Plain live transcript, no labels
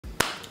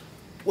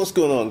What's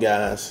going on,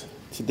 guys?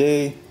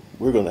 Today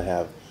we're going to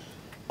have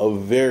a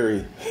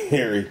very,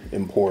 very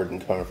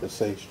important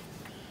conversation.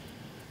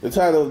 The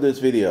title of this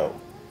video: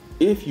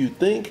 if you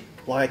think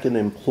like an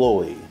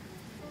employee,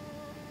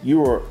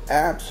 you are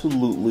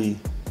absolutely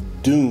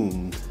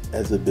doomed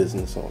as a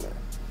business owner.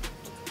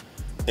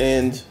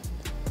 And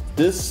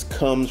this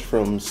comes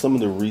from some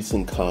of the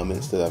recent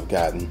comments that I've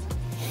gotten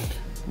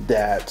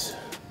that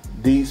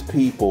these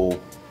people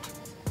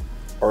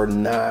are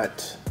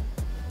not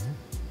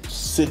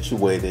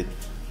situated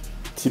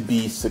to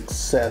be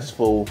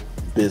successful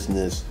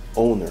business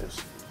owners.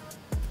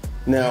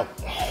 Now,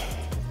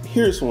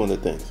 here's one of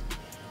the things.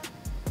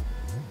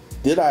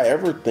 Did I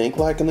ever think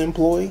like an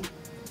employee?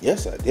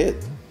 Yes, I did.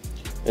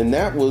 And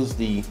that was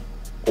the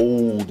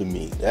old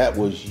me. That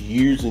was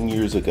years and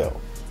years ago.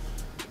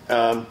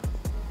 I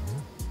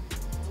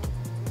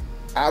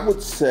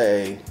would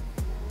say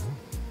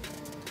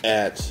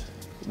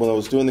when I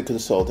was doing the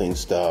consulting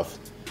stuff,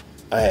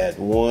 I had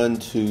 4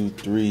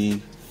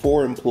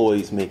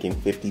 employees making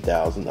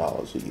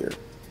 $50,000 a year.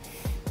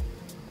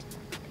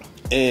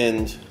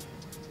 And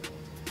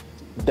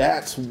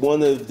that's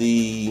one of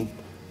the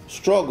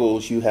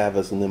struggles you have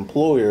as an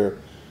employer,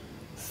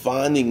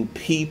 finding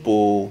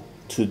people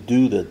to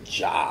do the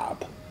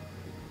job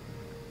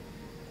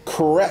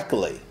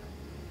correctly.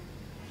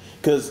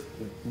 Because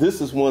this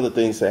is one of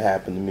the things that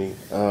happened to me.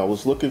 I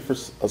was looking for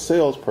a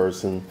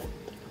salesperson,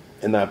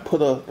 and I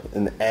put up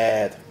an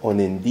ad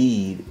on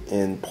Indeed,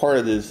 and part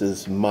of this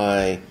is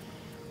my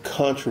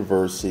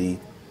controversy.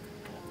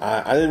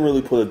 I didn't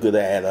really put a good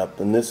ad up,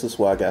 and this is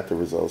why I got the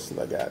results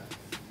that I got.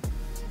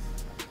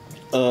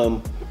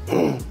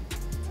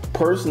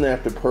 Person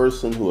after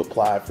person who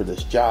applied for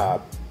this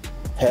job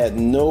had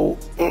no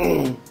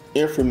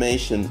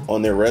information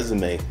on their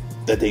resume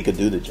that they could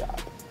do the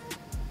job.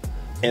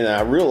 And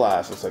I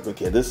realized, it's like,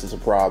 okay, this is a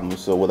problem.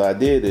 So what I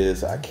did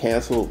is I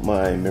canceled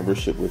my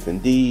membership with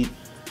Indeed.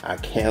 I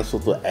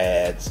canceled the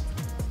ads,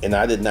 and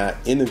I did not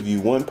interview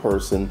one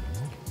person.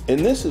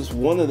 And this is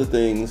one of the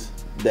things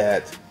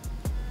that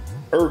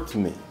irked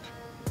me.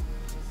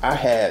 I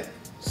had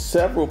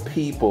several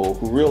people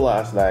who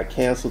realized that I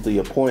canceled the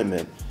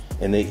appointment,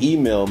 and they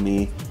emailed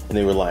me and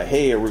they were like,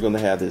 hey, we're going to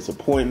have this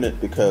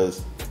appointment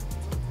because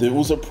there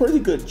was a pretty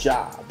good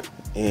job.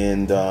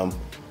 And I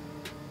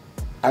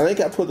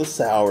think I put a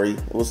salary,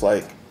 it was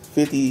like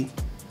 50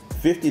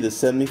 to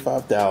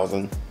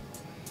 75,000.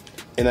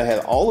 And I had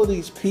all of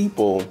these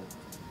people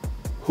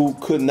who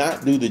could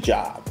not do the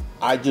job.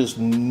 I just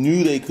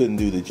knew they couldn't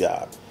do the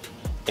job.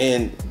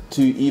 And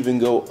to even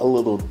go a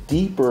little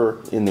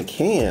deeper in the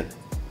can,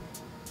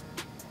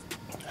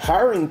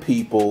 hiring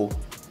people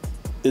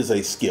is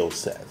a skill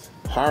set.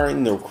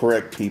 Hiring the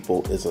correct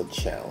people is a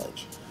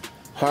challenge.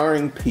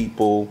 Hiring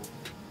people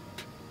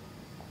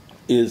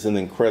is an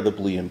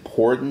incredibly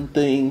important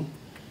thing.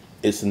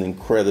 It's an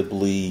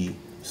incredibly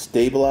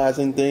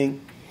stabilizing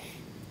thing.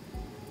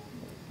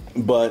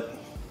 But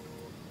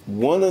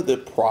one of the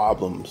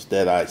problems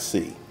that I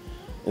see,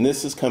 and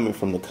this is coming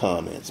from the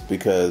comments,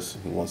 because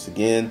once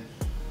again,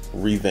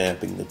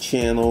 revamping the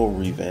channel,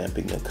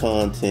 revamping the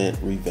content,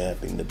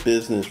 revamping the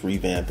business,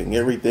 revamping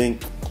everything,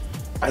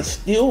 I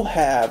still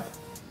have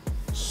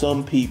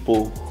some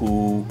people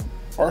who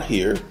are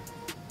here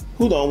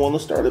who don't want to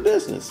start a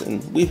business.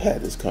 And we've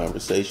had this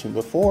conversation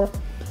before.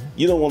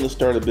 You don't want to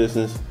start a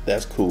business,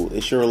 that's cool.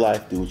 It's your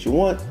life, do what you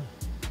want.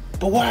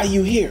 But why are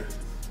you here?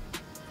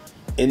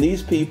 And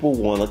these people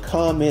want to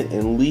comment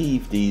and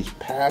leave these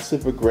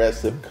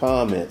passive-aggressive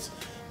comments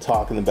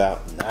talking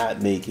about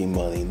not making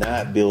money,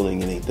 not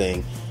building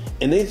anything,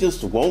 and they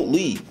just won't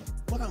leave.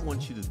 What I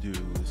want you to do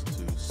is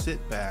to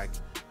sit back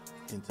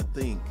and to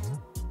think,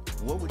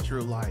 what would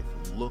your life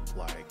look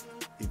like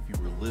if you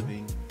were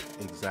living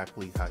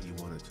exactly how you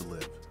wanted to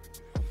live?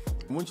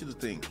 I want you to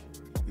think,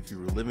 if you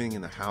were living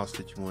in the house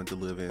that you wanted to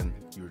live in,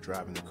 you were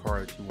driving the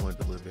car that you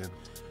wanted to live in,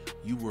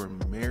 you were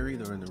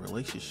married or in a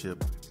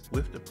relationship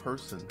with the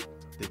person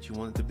that you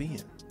wanted to be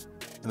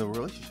in a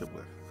relationship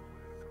with.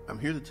 I'm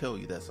here to tell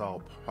you that's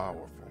all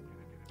powerful.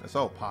 That's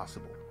all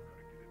possible.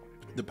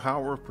 The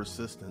power of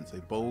persistence, a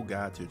bold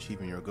guide to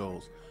achieving your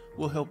goals,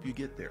 will help you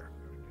get there.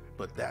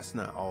 But that's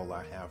not all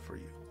I have for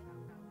you.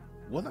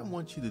 What I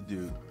want you to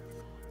do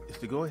is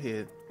to go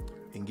ahead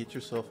and get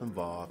yourself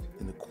involved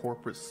in the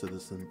Corporate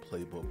Citizen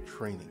Playbook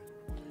training.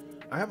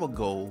 I have a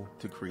goal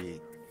to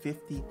create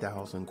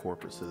 50,000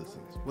 corporate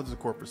citizens. What is a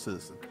corporate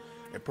citizen?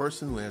 A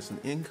person who has an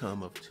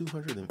income of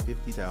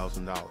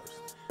 $250,000.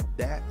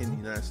 That in the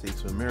United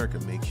States of America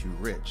makes you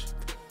rich.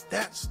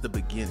 That's the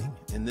beginning.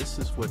 And this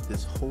is what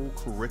this whole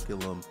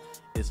curriculum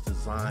is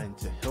designed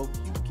to help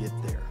you get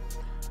there.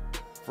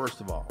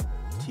 First of all,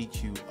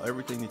 teach you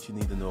everything that you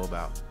need to know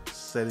about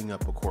setting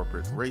up a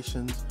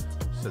corporations,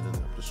 setting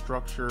up the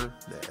structure,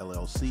 the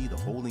LLC, the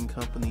holding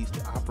companies,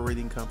 the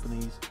operating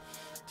companies,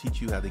 teach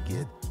you how to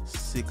get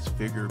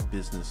 6-figure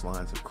business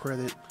lines of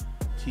credit,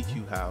 teach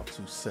you how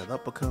to set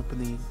up a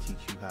company, teach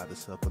you how to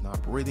set up an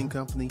operating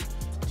company,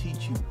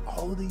 teach you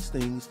all of these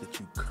things that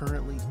you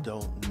currently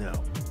don't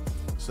know.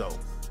 So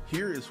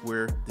here is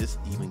where this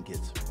even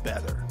gets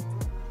better.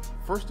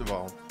 First of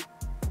all,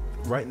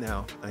 right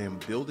now I am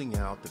building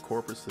out the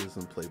Corporate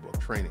Citizen Playbook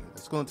training.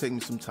 It's going to take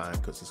me some time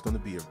because it's going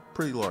to be a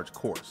pretty large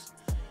course.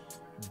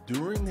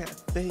 During that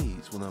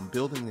phase, when I'm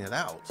building that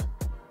out,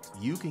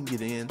 you can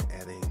get in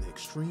at an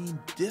extreme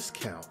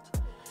discount.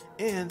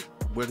 And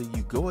whether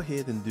you go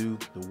ahead and do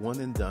the one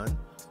and done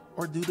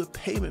or do the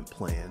payment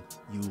plan,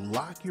 you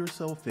lock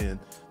yourself in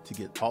to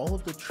get all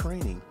of the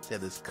training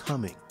that is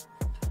coming.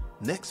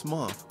 Next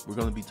month, we're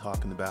going to be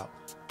talking about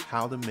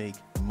how to make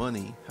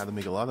money, how to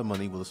make a lot of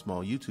money with a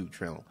small YouTube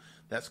channel.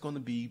 That's going to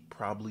be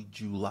probably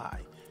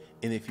July.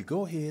 And if you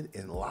go ahead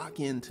and lock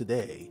in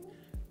today,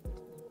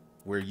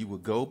 where you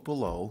would go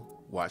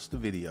below, watch the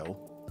video,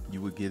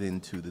 you would get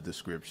into the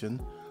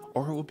description,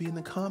 or it will be in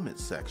the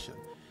comments section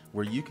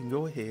where you can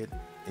go ahead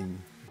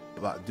and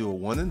do a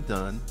one and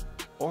done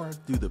or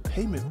do the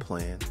payment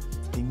plan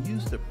and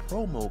use the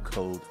promo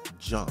code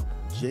JUMP,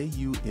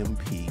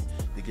 J-U-M-P,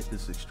 to get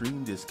this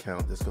extreme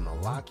discount that's going to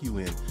lock you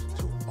in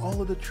to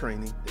all of the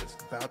training that's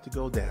about to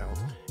go down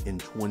in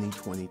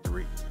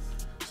 2023.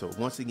 So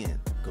once again,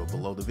 go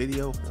below the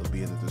video, it'll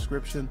be in the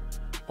description,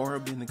 or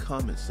it'll be in the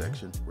comments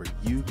section where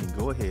you can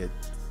go ahead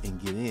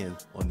and get in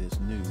on this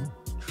new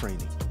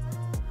training.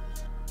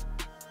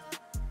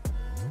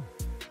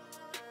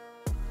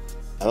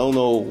 I don't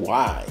know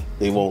why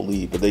they won't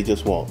leave, but they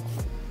just won't.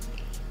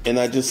 And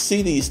I just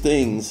see these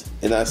things,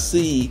 and I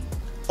see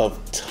a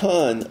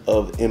ton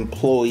of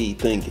employee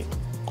thinking.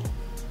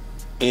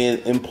 And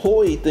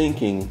employee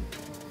thinking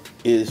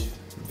is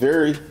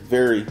very,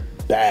 very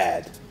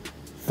bad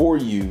for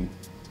you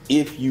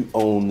if you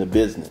own the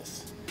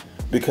business.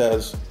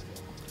 Because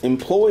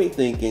employee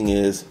thinking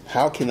is,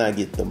 how can I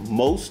get the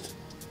most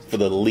for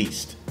the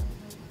least?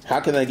 How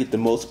can I get the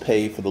most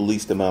pay for the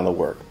least amount of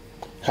work?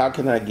 How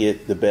can I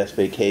get the best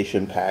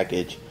vacation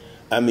package?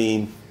 I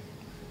mean,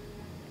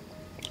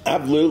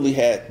 I've literally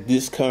had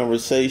this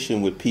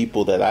conversation with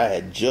people that I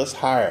had just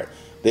hired.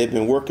 They've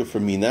been working for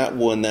me not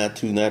 1, not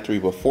 2, not 3,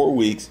 but 4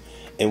 weeks.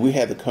 And we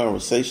had the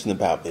conversation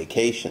about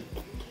vacation.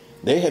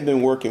 They had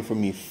been working for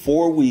me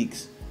 4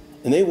 weeks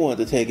and they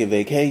wanted to take a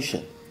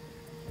vacation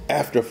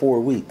after 4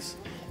 weeks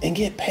and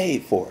get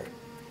paid for it.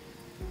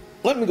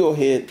 Let me go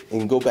ahead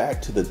and go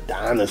back to the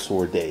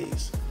dinosaur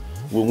days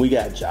when we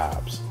got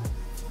jobs.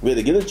 We had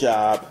to get a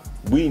job.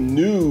 We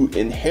knew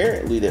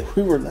inherently that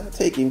we were not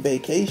taking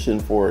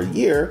vacation for a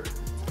year.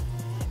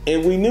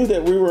 And we knew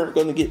that we weren't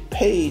going to get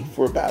paid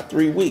for about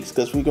 3 weeks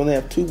because we're going to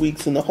have 2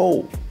 weeks in the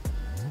hole.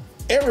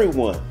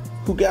 Everyone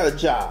who got a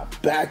job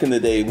back in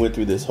the day went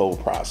through this whole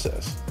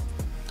process.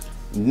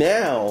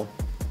 Now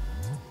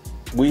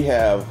we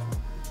have,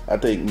 I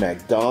think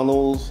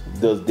McDonald's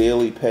does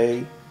daily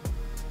pay.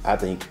 I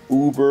think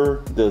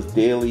Uber does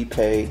daily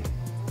pay.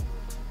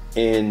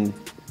 And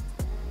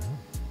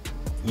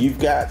you've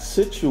got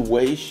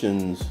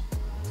situations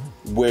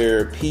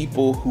where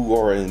people who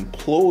are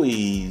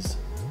employees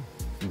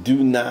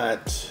do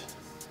not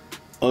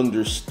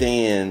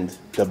understand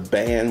the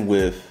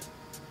bandwidth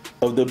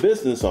of the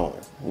business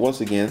owner. Once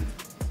again,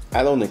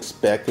 I don't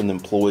expect an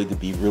employee to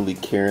be really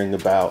caring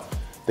about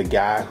the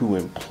guy who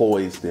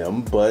employs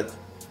them, but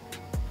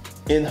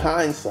in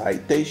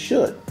hindsight, they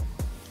should.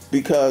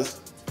 Because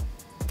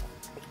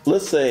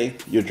let's say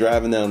you're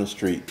driving down the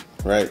street,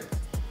 right?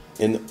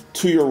 And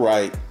to your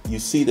right, you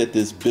see that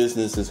this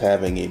business is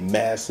having a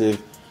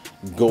massive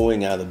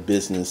going out of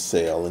business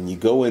sale. And you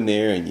go in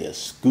there and you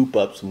scoop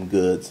up some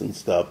goods and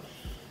stuff.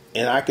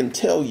 And I can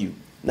tell you,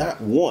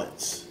 not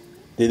once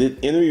did it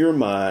enter your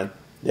mind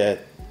that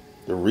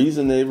the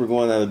reason they were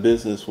going out of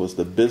business was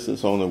the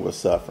business owner was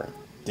suffering.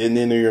 Didn't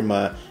enter your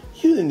mind.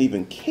 You didn't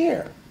even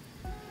care.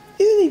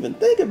 You didn't even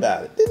think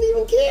about it. Didn't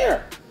even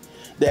care.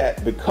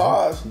 That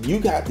because you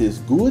got this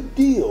good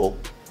deal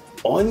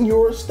on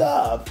your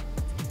stuff,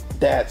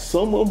 that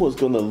someone was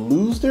going to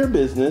lose their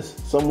business,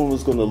 someone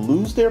was going to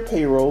lose their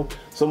payroll,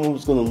 someone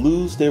was going to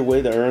lose their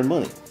way to earn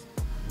money.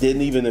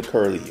 Didn't even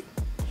occur to you.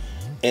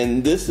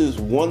 And this is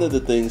one of the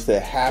things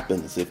that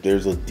happens if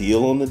there's a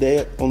deal on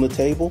the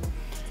table.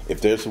 If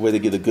there's a way to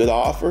get a good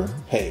offer,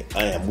 hey,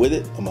 I am with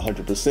it. I'm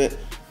 100%.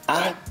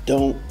 I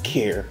don't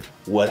care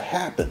what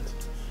happens.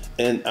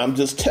 And I'm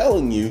just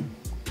telling you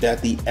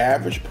that the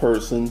average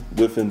person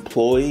with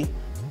employee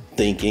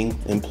thinking,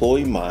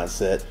 employee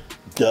mindset,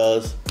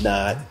 does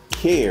not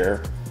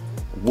care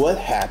what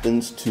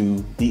happens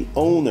to the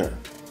owner.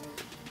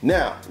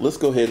 Now, let's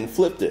go ahead and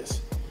flip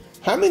this.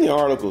 How many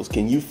articles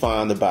can you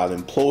find about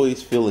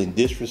employees feeling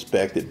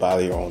disrespected by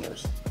their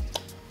owners?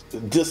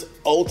 Just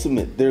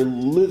ultimate. They're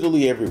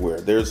literally everywhere.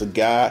 There's a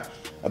guy,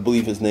 I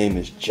believe his name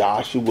is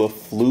Joshua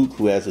Fluke,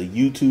 who has a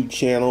YouTube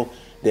channel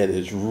that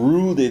is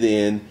rooted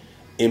in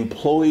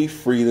employee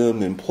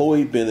freedom,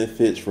 employee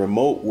benefits,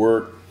 remote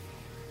work.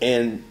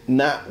 And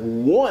not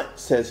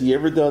once has he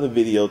ever done a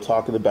video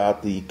talking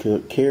about the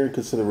care and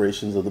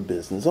considerations of the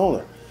business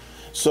owner.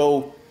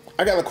 So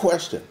I got a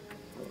question.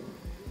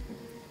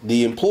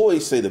 The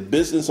employees say the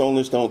business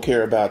owners don't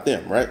care about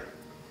them, right?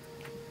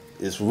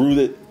 It's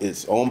rooted,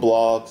 it's on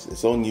blogs,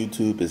 it's on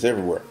YouTube, it's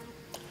everywhere.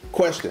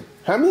 Question,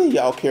 how many of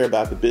y'all care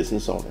about the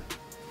business owner?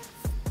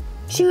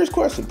 Serious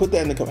question. Put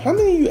that in the comments. How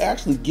many of you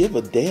actually give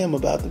a damn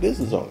about the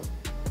business owner?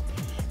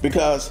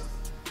 Because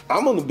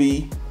I'm going to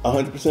be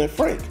 100%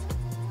 frank.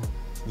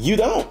 You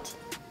don't.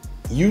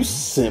 You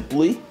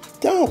simply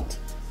don't.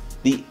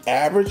 The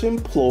average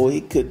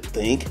employee could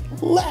think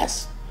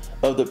less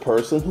of the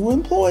person who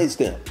employs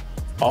them.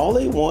 All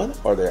they want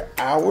are their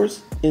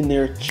hours in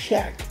their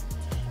check.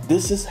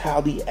 This is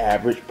how the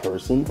average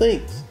person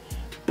thinks.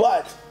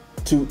 But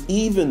to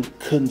even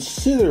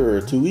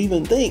consider, to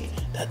even think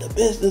that the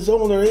business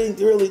owner ain't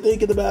really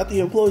thinking about the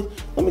employees,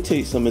 let me tell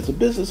you something. As a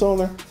business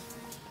owner,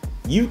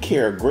 you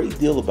care a great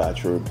deal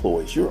about your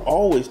employees. You're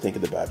always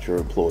thinking about your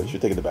employees. You're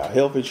thinking about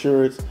health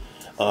insurance,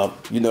 to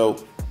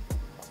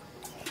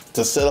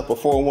set up a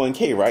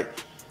 401k, right?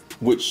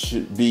 Which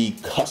should be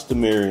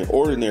customary and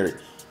ordinary.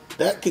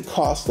 That could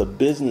cost a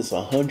business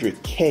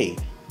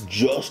 $100K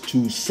just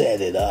to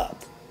set it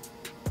up.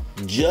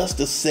 Just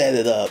to set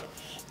it up.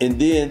 And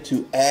then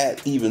to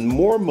add even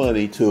more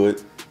money to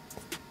it,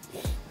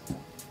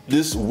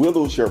 this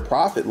whittles your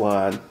profit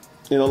line.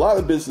 And a lot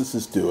of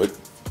businesses do it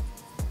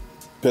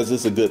because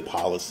it's a good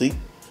policy.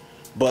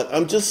 But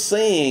I'm just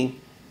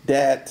saying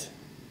that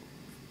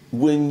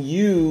when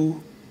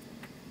you,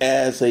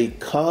 as a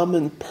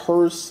common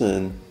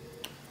person,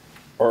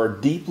 are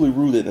deeply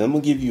rooted, and I'm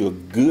going to give you a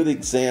good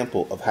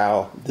example of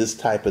how this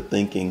type of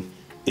thinking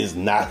is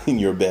not in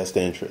your best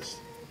interest.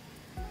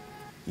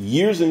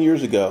 Years and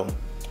years ago,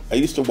 I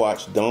used to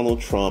watch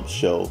Donald Trump's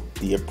show,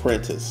 The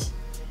Apprentice,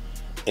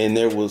 and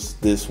there was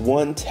this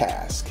one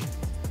task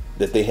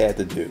that they had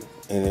to do,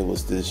 and it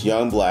was this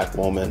young black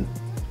woman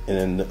and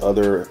then the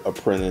other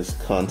apprentice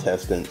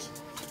contestants,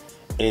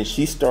 and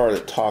she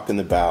started talking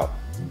about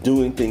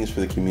doing things for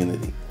the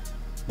community.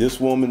 This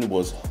woman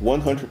was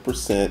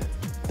 100%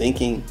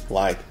 thinking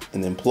like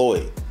an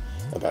employee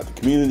about the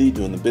community,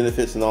 doing the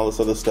benefits and all this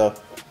other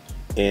stuff,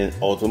 and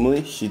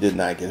ultimately she did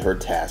not get her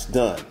task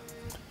done.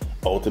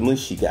 Ultimately,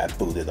 she got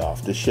booted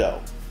off the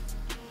show.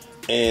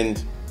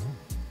 And,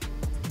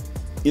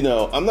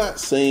 I'm not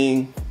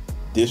saying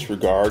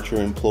disregard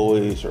your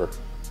employees or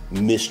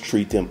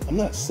mistreat them. I'm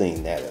not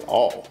saying that at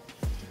all.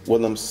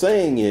 What I'm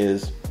saying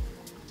is,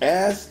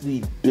 as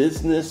the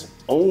business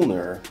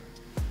owner,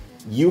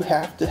 you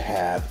have to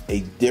have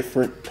a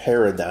different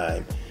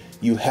paradigm.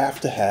 You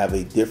have to have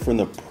a different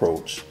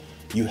approach.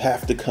 You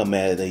have to come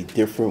at it a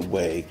different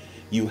way.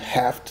 You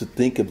have to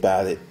think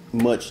about it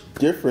much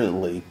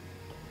differently.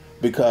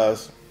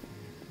 Because,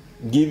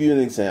 give you an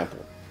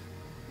example.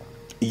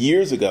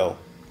 Years ago,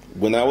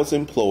 when I was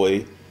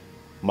employed,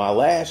 my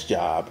last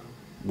job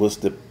was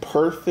the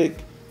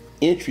perfect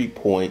entry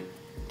point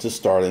to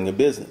starting a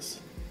business.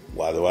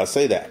 Why do I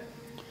say that?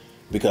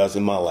 Because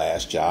in my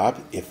last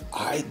job, if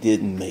I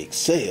didn't make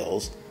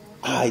sales,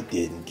 I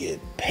didn't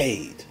get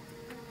paid.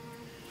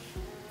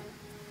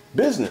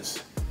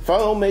 Business. If I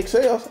don't make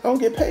sales, I don't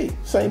get paid.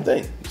 Same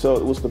thing. So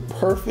it was the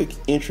perfect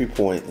entry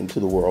point into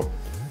the world.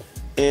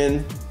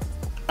 And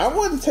I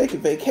wanted to take a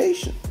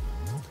vacation,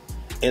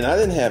 and I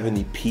didn't have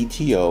any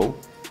PTO,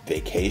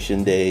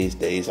 vacation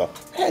days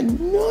off. I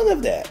had none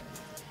of that.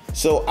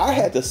 So I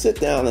had to sit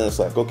down and it's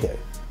like, okay,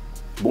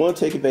 I want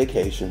to take a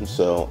vacation.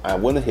 So I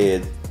went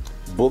ahead,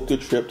 booked a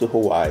trip to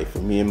Hawaii for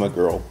me and my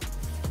girl.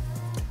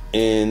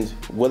 And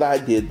what I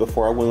did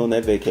before I went on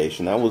that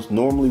vacation, I was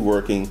normally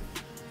working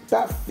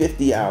about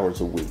 50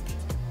 hours a week.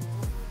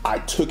 I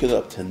took it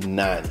up to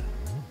 90.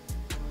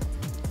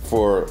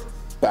 For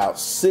about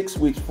 6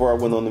 weeks before I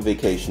went on the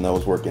vacation, I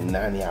was working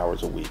 90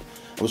 hours a week.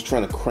 I was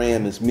trying to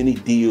cram as many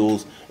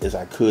deals as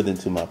I could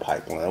into my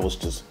pipeline. I was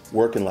just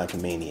working like a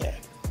maniac.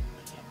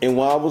 And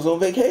while I was on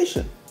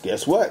vacation,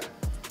 guess what?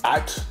 I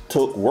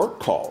took work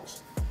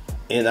calls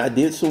and I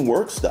did some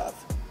work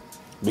stuff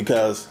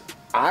because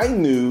I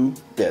knew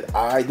that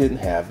I didn't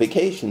have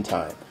vacation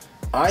time.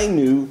 I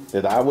knew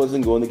that I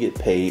wasn't going to get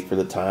paid for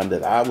the time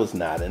that I was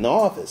not in the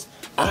office.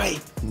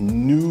 I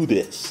knew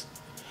this.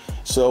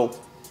 So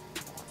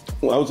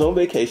I was on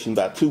vacation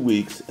about 2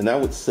 weeks, and I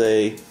would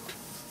say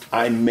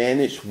I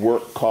managed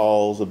work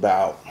calls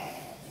about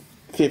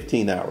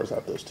 15 hours out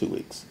of those 2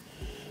 weeks.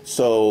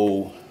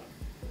 So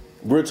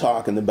we're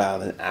talking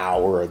about an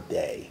hour a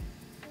day.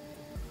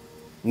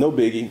 No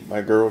biggie.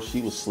 My girl,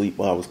 she was asleep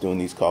while I was doing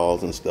these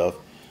calls and stuff.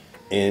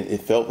 And it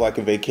felt like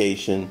a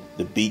vacation.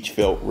 The beach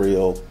felt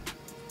real.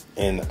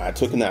 And I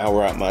took an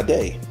hour out of my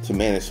day to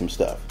manage some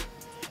stuff.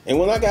 And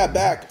when I got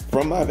back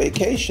from my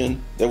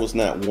vacation, there was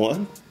not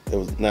one, there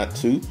was not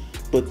two,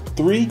 but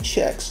 3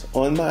 checks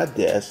on my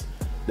desk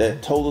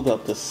that totaled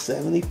up to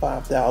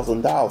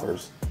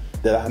 $75,000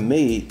 that I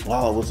made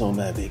while I was on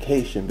my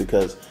vacation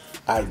because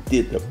I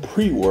did the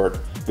pre-work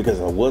because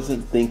I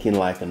wasn't thinking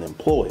like an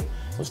employee.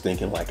 I was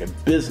thinking like a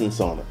business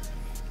owner.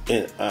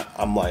 And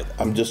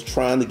I'm just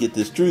trying to get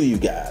this through to you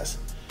guys.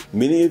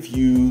 Many of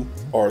you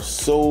are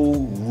so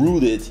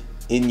rooted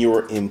in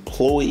your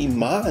employee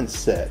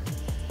mindset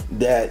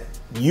that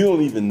you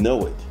don't even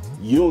know it.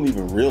 You don't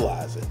even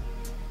realize it.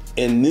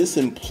 And this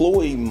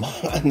employee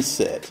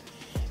mindset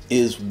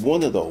is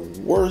one of the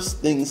worst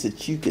things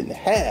that you can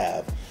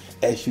have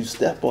as you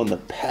step on the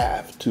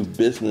path to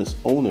business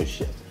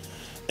ownership.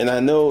 And I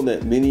know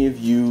that many of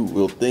you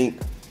will think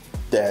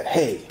that,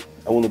 hey,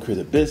 I want to create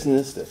a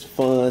business that's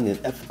fun and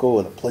ethical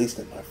and a place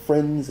that my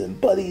friends and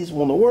buddies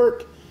want to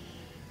work.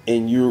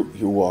 And you're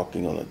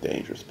walking on a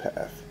dangerous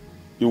path.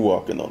 You're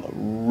walking on a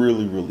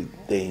really, really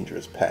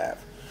dangerous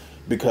path.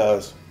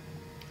 Because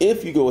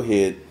if you go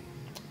ahead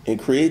and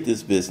create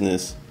this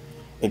business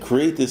and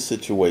create this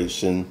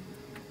situation,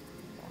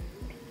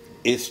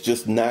 it's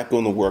just not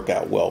going to work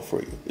out well for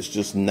you. It's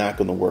just not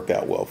going to work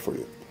out well for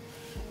you.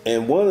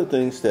 And one of the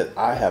things that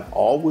I have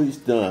always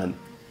done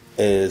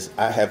is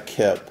I have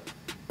kept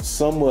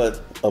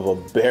somewhat of a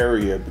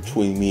barrier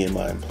between me and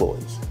my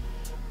employees.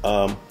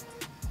 I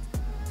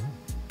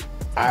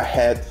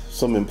had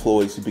some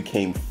employees who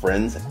became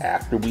friends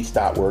after we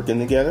stopped working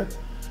together,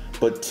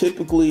 but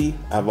typically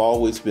I've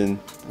always been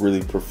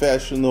really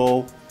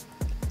professional.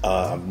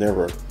 I've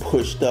never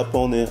pushed up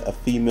on a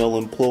female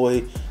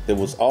employee. There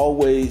was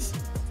always,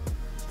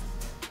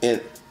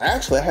 and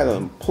actually I had an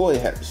employee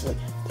she's like,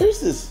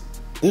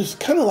 there's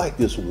kind of like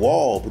this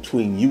wall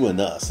between you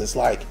and us. It's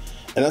like,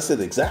 and I said,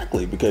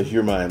 exactly, because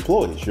you're my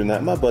employees. You're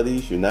not my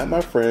buddies. You're not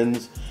my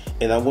friends.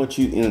 And I want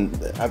you, and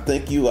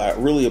I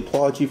really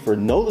applaud you for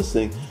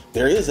noticing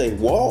there is a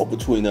wall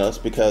between us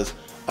because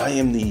I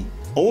am the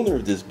owner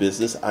of this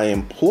business. I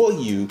employ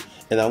you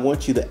and I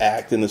want you to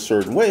act in a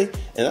certain way.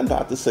 And I'm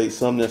about to say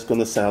something that's going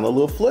to sound a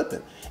little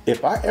flippant.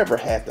 If I ever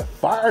had to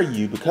fire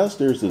you because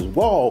there's this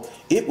wall,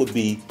 it would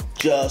be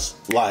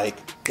just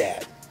like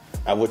that.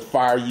 I would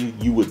fire you,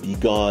 you would be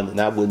gone,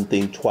 and I wouldn't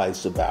think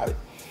twice about it.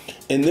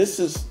 And this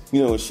is,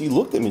 she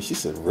looked at me, she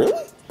said,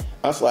 really?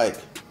 I was like,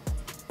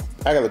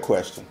 I got a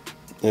question.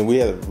 And we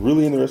had a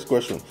really interesting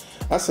question.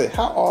 I said,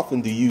 how often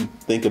do you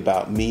think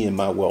about me and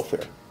my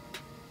welfare?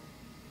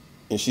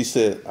 And she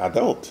said, I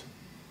don't.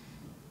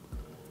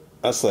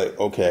 I was like,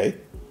 okay.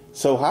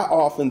 So how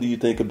often do you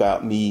think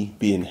about me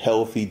being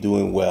healthy,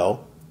 doing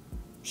well?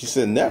 She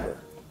said, never.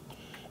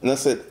 And I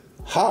said,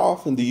 how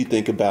often do you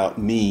think about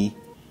me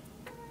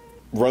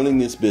running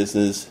this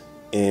business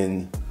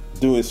and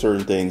doing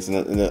certain things?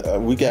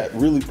 And we got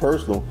really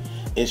personal.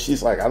 And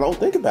she's like, I don't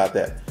think about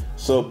that.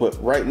 So,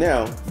 but right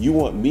now, you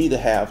want me to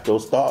have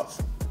those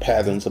thoughts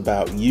patterns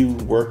about you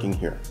working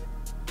here.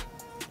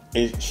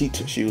 And she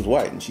was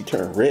white and she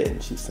turned red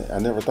and she said, I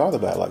never thought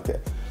about it like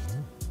that.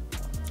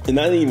 And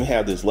I didn't even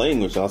have this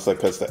language. I was like,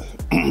 because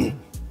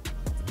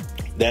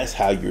that's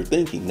how you're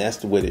thinking. That's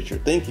the way that you're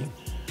thinking.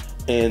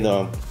 And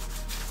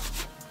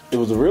it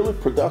was a really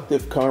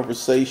productive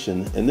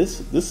conversation. And this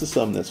is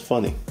something that's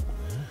funny.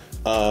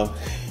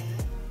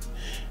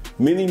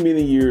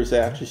 Many years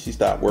after she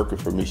stopped working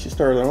for me, she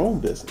started her own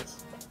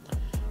business.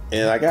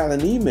 And I got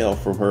an email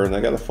from her and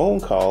I got a phone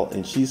call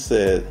and she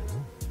said,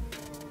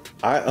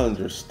 I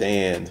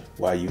understand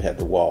why you had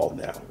the wall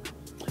now.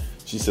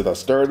 She said, I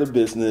started a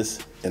business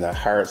and I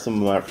hired some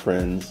of my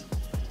friends.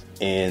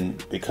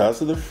 And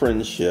because of the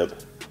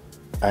friendship,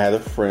 I had a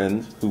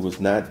friend who was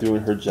not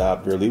doing her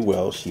job really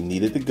well. She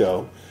needed to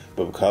go.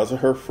 But because of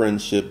her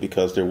friendship,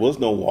 because there was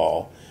no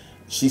wall,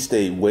 she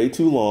stayed way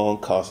too long,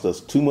 cost us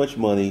too much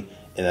money.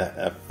 And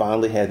I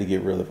finally had to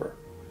get rid of her.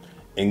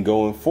 And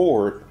going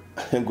forward,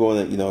 I'm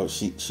going to,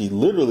 she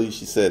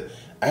said,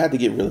 I had to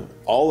get rid of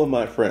all of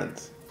my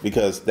friends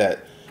because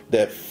that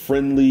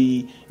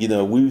friendly,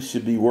 we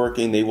should be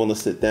working. They want to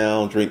sit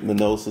down, drink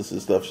mimosas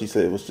and stuff. She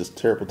said it was just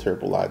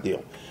terrible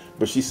ideal.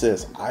 But she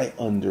says, I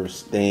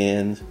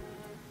understand.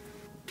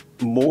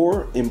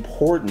 More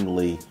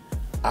importantly,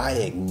 I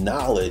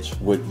acknowledge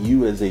what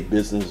you as a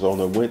business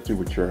owner went through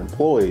with your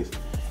employees.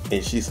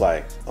 And she's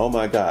like, oh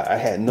my God, I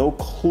had no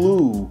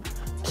clue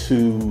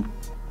to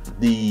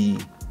the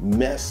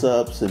mess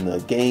ups and the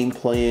game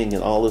playing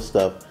and all this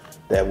stuff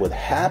that would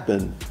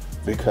happen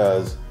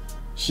because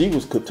she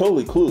was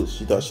totally clueless.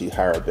 She thought she'd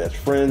hire her best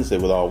friends. They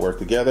would all work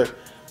together.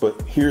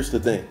 But here's the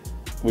thing.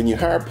 When you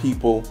hire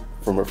people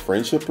from a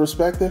friendship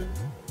perspective,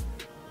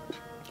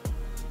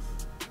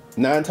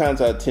 9 times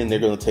out of 10, they're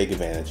going to take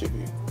advantage of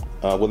you.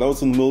 When I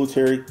was in the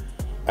military,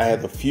 I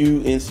had a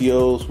few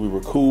NCOs. We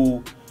were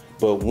cool.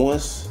 But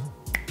once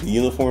the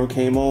uniform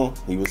came on,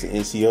 he was an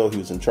NCO. He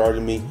was in charge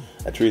of me.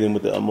 I treated him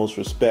with the utmost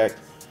respect.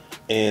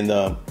 And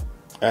I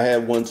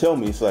had one tell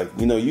me, it's like,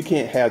 you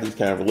can't have these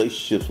kind of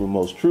relationships with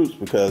most troops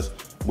because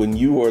when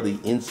you are the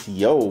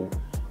NCO,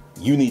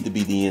 you need to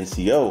be the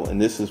NCO.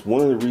 And this is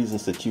one of the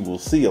reasons that you will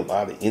see a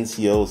lot of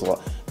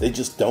NCOs, they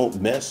just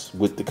don't mess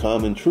with the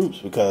common troops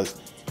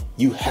because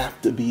you have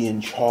to be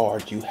in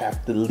charge. You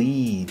have to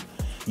lead.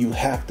 You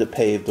have to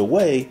pave the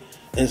way.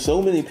 And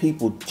so many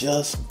people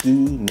just do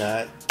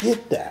not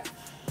get that.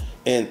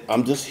 And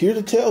I'm just here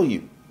to tell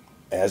you,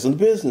 as a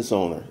business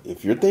owner,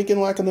 if you're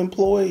thinking like an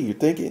employee, you're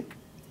thinking.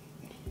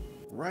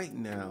 Right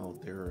now,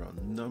 there are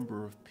a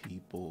number of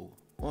people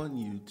on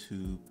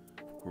YouTube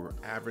who are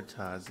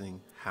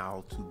advertising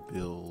how to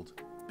build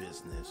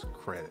business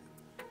credit.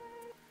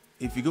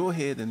 If you go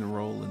ahead and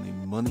enroll in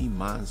the Money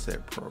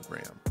Mindset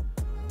program,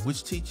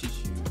 which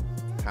teaches you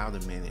how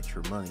to manage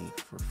your money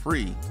for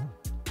free,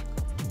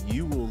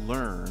 you will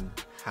learn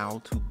how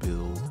to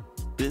build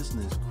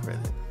business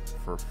credit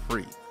for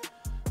free.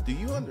 Do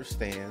you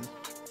understand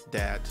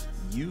that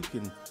you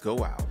can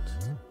go out,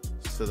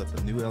 set up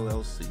a new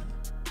LLC,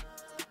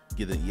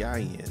 get an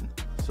EIN,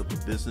 set up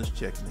a business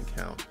checking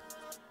account,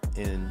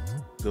 and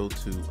go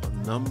to a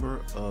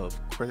number of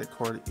credit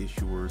card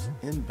issuers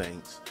and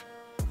banks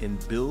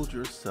and build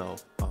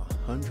yourself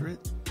 $100,000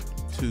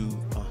 to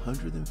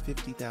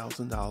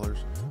 $150,000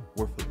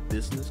 worth of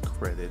business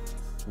credit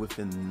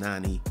within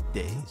 90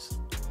 days.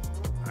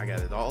 I got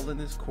it all in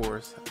this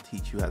course. I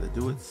teach you how to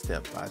do it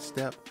step by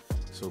step.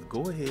 So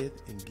go ahead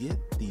and get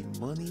the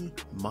Money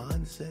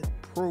Mindset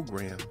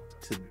program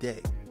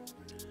today.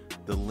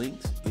 The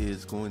links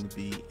is going to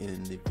be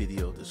in the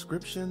video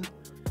description,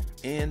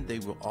 and they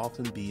will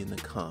often be in the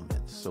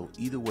comments. So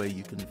either way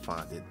you can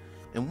find it.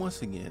 And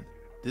once again,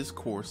 this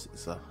course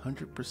is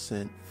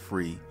 100%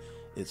 free.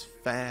 It's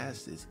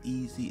fast, it's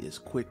easy, it's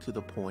quick to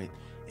the point,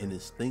 and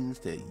it's things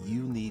that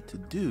you need to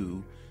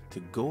do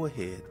to go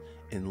ahead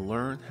and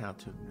learn how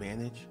to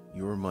manage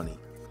your money.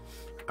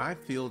 I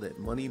feel that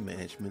money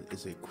management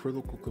is a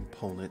critical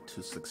component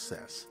to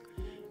success.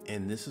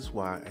 And this is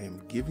why I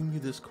am giving you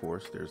this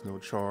course. There's no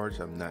charge.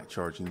 I'm not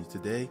charging you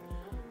today.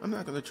 I'm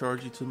not going to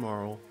charge you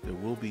tomorrow. There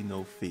will be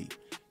no fee.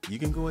 You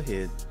can go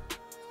ahead,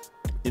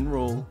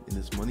 enroll in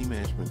this money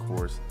management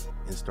course,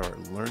 and start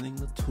learning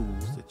the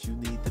tools that you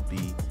need to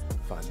be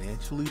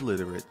financially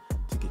literate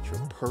to get your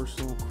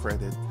personal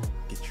credit,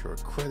 get your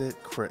credit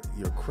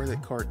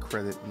card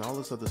credit, and all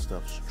this other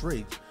stuff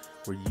straight,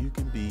 where you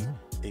can be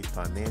a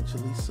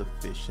financially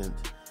sufficient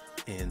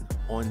and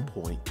on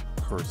point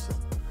person.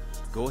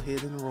 Go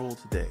ahead and enroll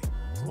today.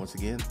 Once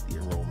again, the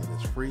enrollment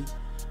is free.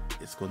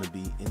 It's going to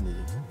be in the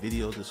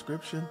video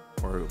description,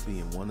 or it will be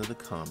in one of the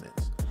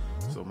comments.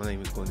 So my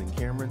name is Glendon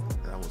Cameron,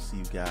 and I will see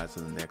you guys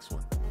in the next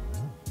one.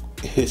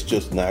 It's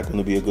just not going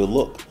to be a good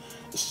look.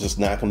 It's just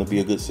not going to be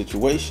a good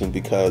situation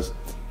because,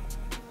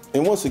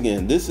 and once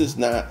again, this is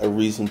not a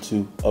reason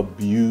to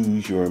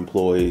abuse your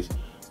employees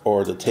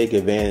or to take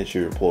advantage of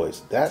your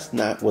employees. That's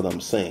not what I'm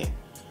saying.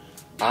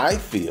 I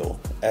feel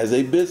as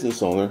a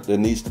business owner, there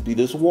needs to be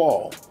this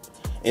wall,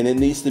 and it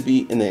needs to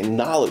be an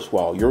acknowledged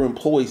wall. Your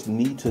employees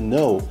need to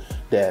know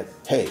that,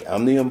 hey,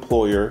 I'm the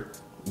employer,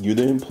 you're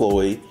the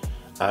employee,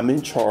 I'm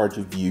in charge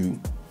of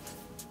you.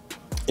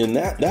 And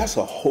that's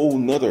a whole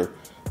nother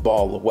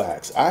ball of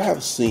wax. I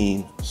have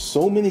seen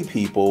so many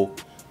people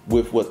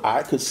with what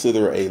I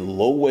consider a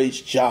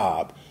low-wage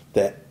job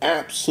that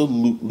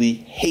absolutely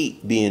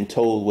hate being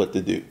told what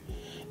to do.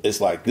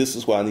 It's like, this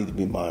is why I need to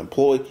be my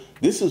employee.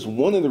 This is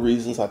one of the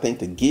reasons I think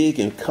the gig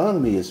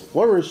economy is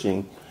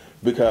flourishing,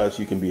 because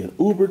you can be an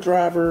Uber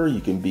driver,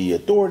 you can be a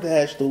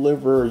DoorDash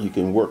deliverer, you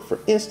can work for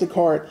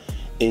Instacart,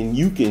 and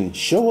you can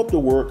show up to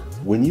work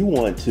when you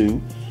want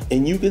to,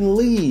 and you can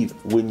leave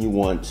when you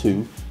want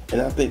to.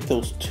 And I think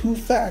those two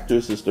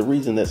factors is the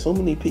reason that so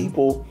many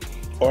people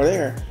are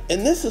there.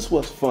 And this is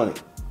what's funny.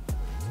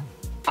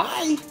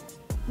 I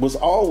was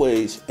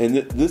always, and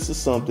this is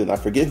something, I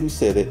forget who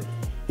said it.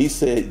 He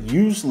said,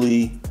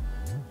 usually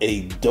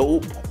a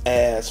dope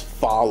ass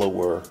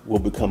follower will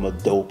become a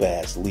dope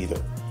ass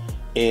leader.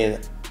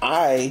 And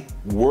I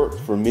worked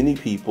for many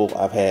people.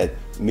 I've had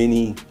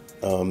many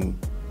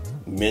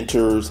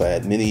mentors. I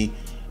had many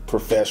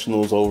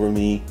professionals over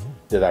me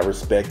that I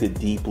respected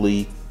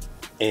deeply.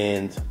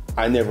 And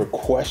I never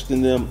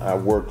questioned them. I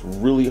worked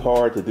really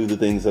hard to do the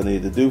things I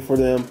needed to do for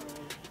them.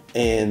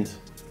 And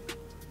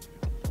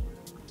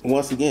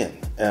once again,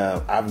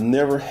 I've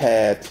never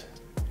had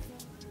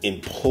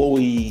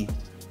employee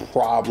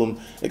problem,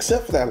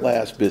 except for that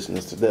last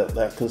business,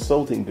 that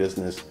consulting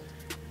business.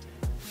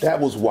 That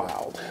was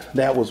wild.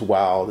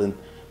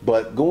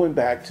 But going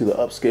back to the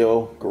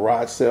upscale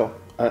garage sale,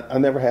 I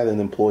never had an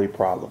employee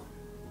problem.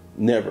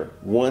 Never.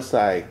 Once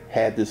I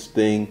had this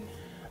thing,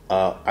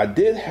 I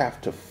did have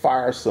to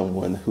fire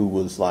someone who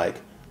was like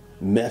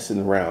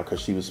messing around, because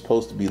she was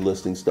supposed to be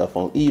listing stuff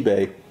on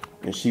eBay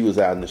and she was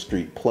out in the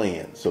street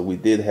playing. So we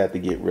did have to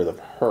get rid of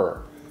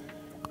her.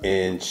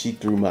 And she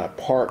threw my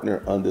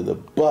partner under the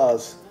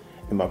bus,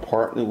 and my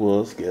partner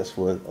was, guess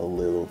what, a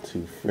little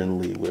too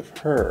friendly with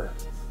her.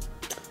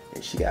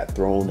 And she got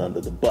thrown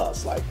under the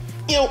bus, like,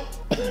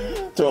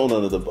 thrown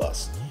under the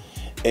bus.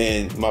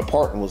 And my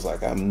partner was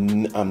like,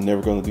 I'm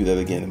never going to do that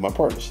again. And my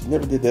partner, she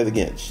never did that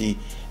again.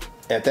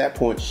 At that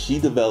point, she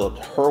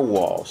developed her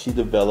wall. She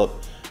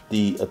developed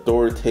the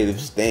authoritative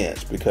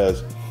stance,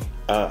 because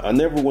I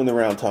never went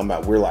around talking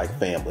about we're like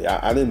family.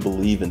 I didn't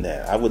believe in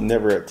that. I would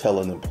never tell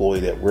an employee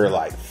that we're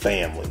like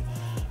family.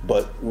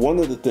 But one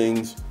of the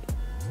things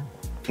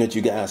that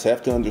you guys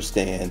have to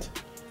understand,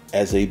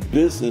 as a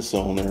business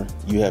owner,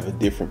 you have a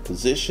different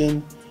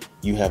position,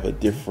 you have a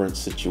different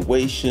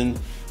situation,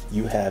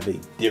 you have a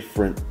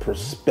different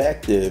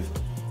perspective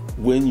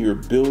when you're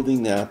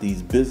building out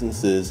these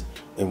businesses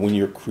and when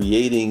you're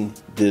creating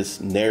this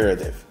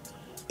narrative.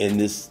 And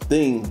this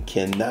thing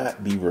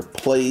cannot be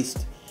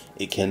replaced,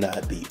 it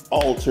cannot be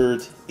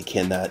altered, it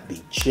cannot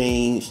be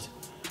changed.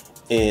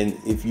 And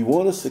if you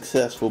want a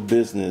successful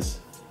business,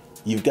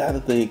 you've got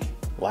to think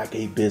like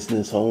a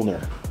business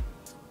owner.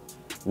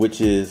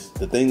 which is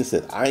the things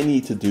that I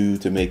need to do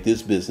to make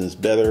this business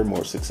better,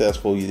 more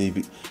successful. You need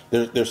to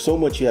be, there's so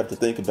much you have to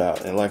think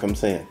about. And like I'm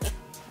saying,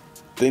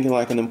 thinking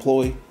like an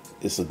employee,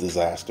 it's a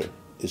disaster.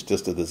 It's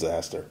just a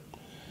disaster.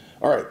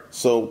 All right,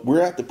 so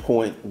we're at the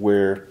point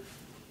where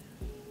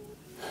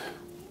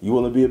you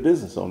want to be a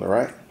business owner,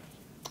 right?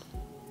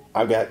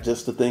 I got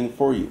just the thing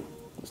for you.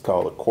 It's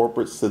called a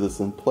Corporate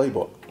Citizen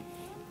Playbook.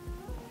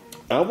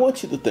 I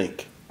want you to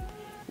think,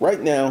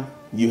 right now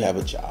you have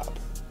a job,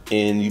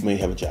 and you may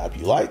have a job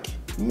you like,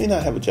 you may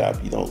not have a job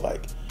you don't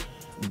like,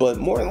 but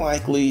more than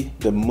likely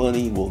the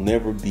money will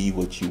never be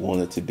what you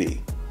want it to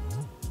be.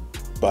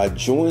 By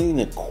joining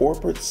the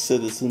Corporate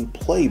Citizen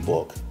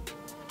Playbook,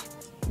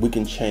 we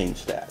can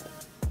change that.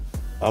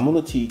 I'm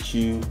going to teach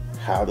you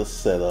how to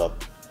set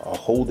up a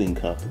holding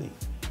company.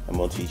 I'm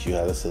going to teach you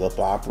how to set up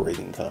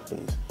operating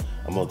companies.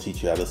 I'm going to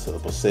teach you how to set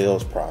up a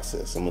sales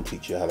process. I'm going to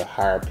teach you how to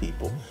hire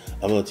people.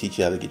 I'm going to teach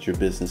you how to get your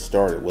business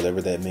started,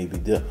 whatever that may be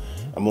done.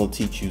 I'm going to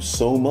teach you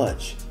so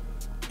much.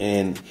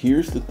 And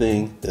here's the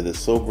thing that is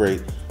so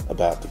great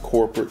about the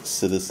Corporate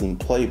Citizen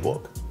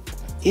Playbook.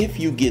 If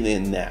you get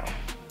in now,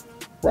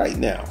 right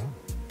now,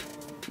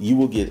 you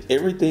will get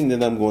everything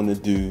that I'm going to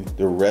do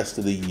the rest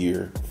of the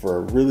year for a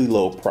really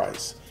low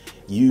price.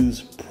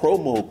 Use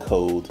promo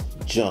code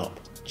JUMP,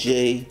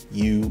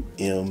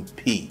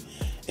 JUMP.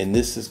 And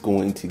this is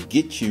going to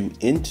get you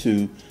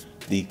into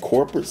the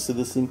Corporate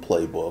Citizen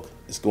Playbook.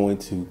 It's going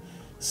to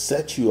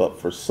set you up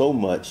for so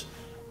much.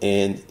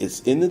 And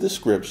it's in the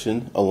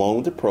description along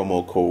with the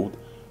promo code,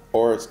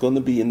 or it's going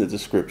to be in the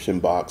description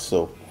box.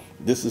 So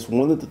this is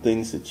one of the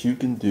things that you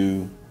can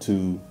do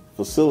to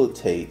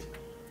facilitate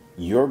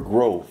your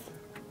growth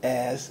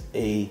as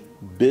a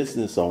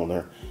business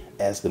owner,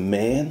 as the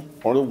man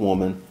or the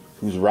woman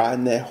who's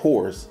riding that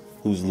horse,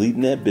 who's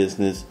leading that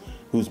business,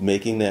 who's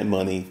making that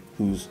money,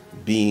 who's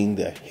being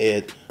the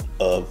head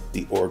of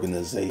the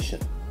organization.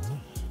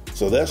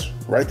 So that's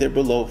right there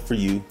below for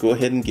you. Go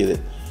ahead and get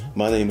it.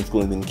 My name is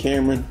Glendon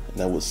Cameron,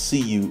 and I will see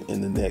you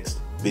in the next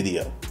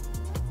video.